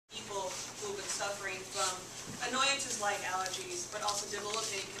Annoyances like allergies, but also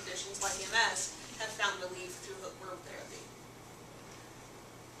debilitating conditions like MS, have found relief through hookworm therapy.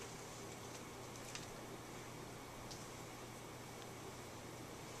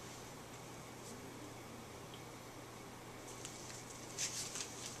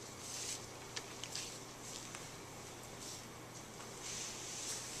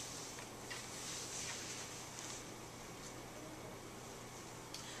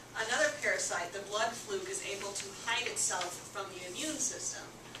 Another parasite, the blood fluke, is able to hide itself from the immune system.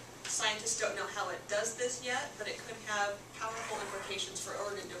 Scientists don't know how it does this yet, but it could have powerful implications for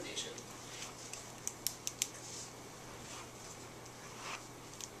organ donation.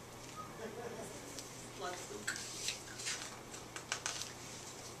 Blood fluke.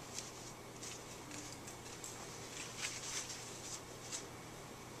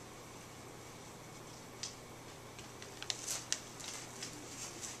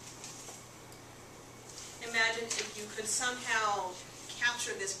 Imagine if you could somehow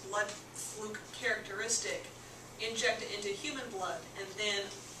capture this blood fluke characteristic, inject it into human blood, and then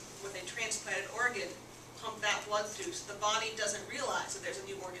with a transplanted organ, pump that blood through so the body doesn't realize that there's a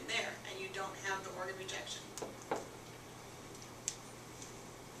new organ there, and you don't have the organ rejection.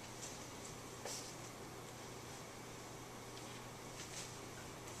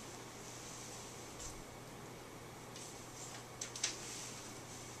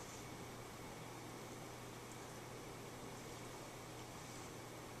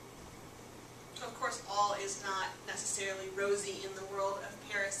 Of course, all is not necessarily rosy in the world of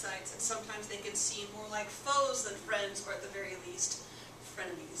parasites, and sometimes they can seem more like foes than friends, or at the very least,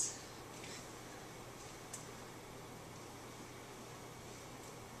 frenemies.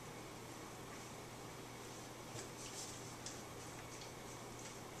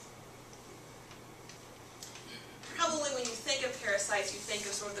 Probably when you think of parasites, you think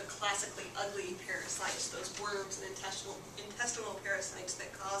of sort of the classically ugly parasites, those worms and intestinal parasites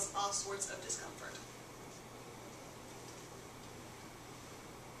that cause all sorts of discomfort.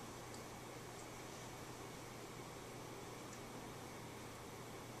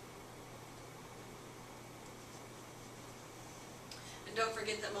 And don't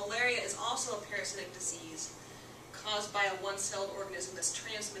forget that malaria is also a parasitic disease caused by a one-celled organism that's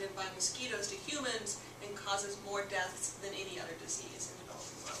transmitted by mosquitoes to humans and causes more deaths than any other disease in the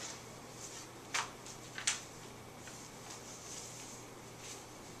developing world.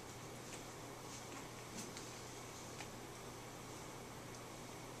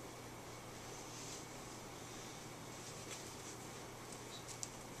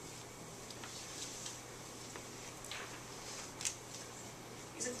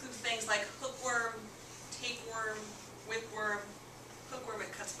 These include things like hookworm, tapeworm, whipworm. Hookworm,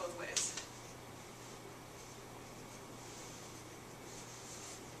 it cuts both ways.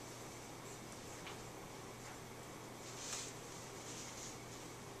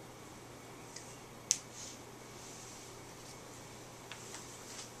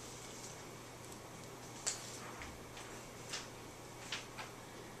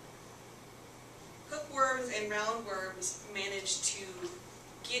 Hookworms and roundworms manage to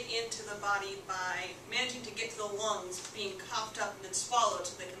get into the body by managing to get to the lungs, being coughed up and then swallowed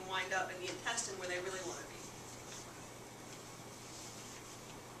so they can wind up in the intestine where they really want to be.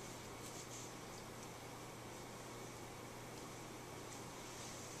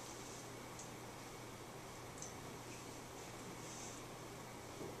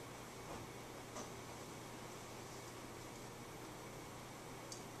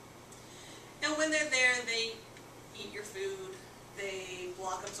 And when they're there, they eat your food, they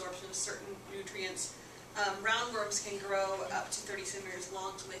block absorption of certain nutrients. Roundworms can grow up to 30 centimeters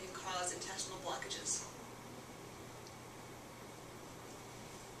long, so they can cause intestinal blockages.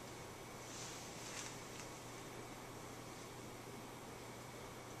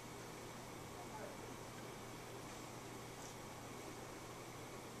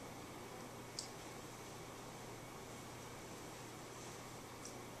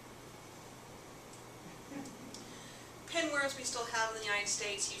 Pinworms we still have in the United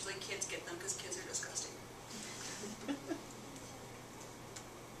States. Usually kids get them because kids are disgusting.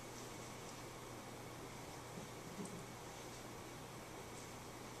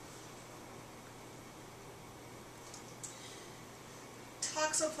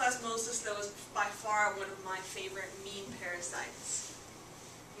 Toxoplasmosis, though, is by far one of my favorite mean parasites.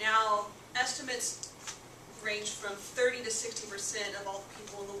 Now, estimates range from 30 to 60% of all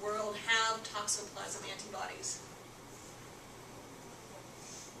people in the world have toxoplasm antibodies. Toxoplasm.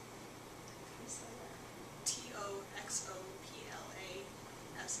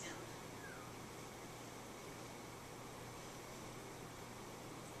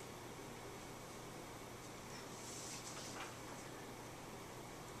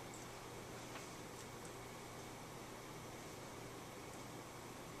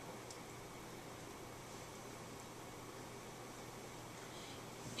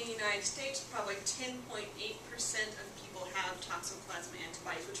 United States, probably 10.8% of people have toxoplasma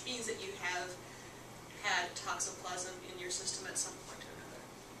antibodies, which means that you have had toxoplasm in your system at some point or another.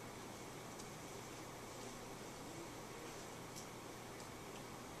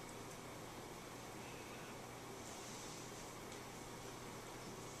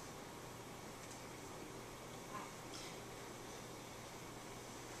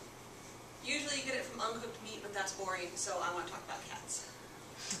 Usually you get it from uncooked meat, but that's boring, so I want to talk about cats.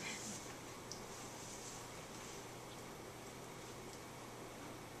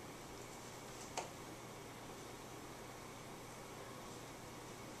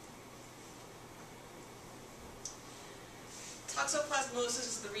 Toxoplasmosis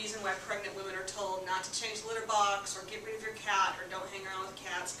is the reason why pregnant women are told not to change the litter box, or get rid of your cat, or don't hang around with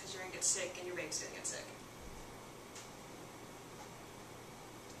cats because you're going to get sick and your baby's going to get sick.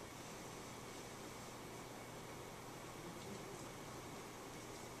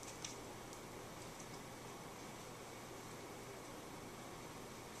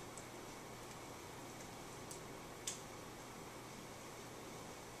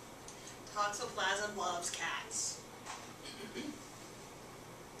 Toxoplasm loves cats. It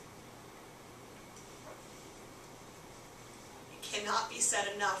cannot be said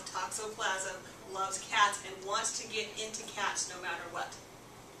enough. Toxoplasm loves cats and wants to get into cats no matter what.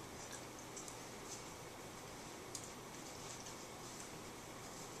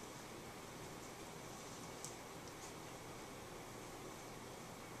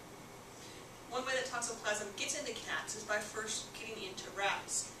 One way that toxoplasm gets into cats is by first getting into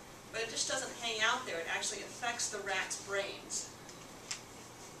rats. But it just doesn't hang out there, it actually affects the rats' brains.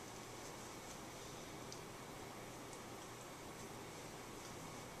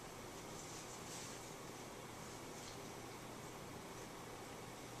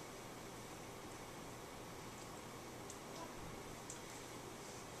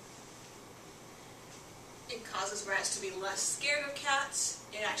 It causes rats to be less scared of cats.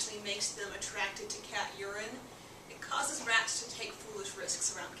 It actually makes them attracted to cat urine. It causes rats to take foolish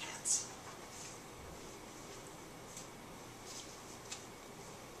risks around cats.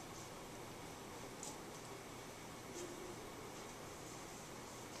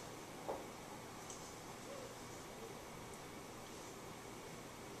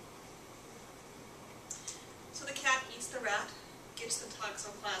 So the cat eats the rat, gets the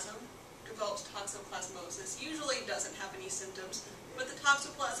toxoplasm, develops toxoplasmosis, usually doesn't have any symptoms, but the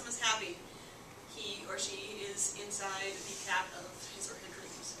toxoplasm is happy. He or she is inside the cat of his or her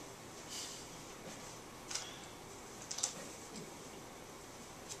dreams.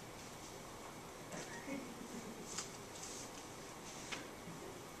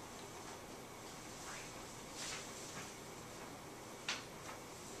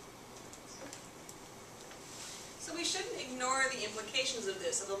 So we shouldn't ignore the implications of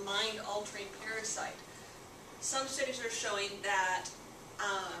this, of a mind-altering parasite. Some studies are showing that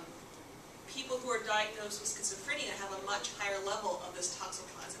people who are diagnosed with schizophrenia have a much higher level of this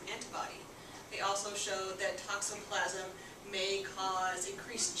toxoplasm antibody. They also show that toxoplasm may cause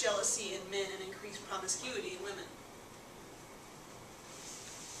increased jealousy in men and increased promiscuity in women.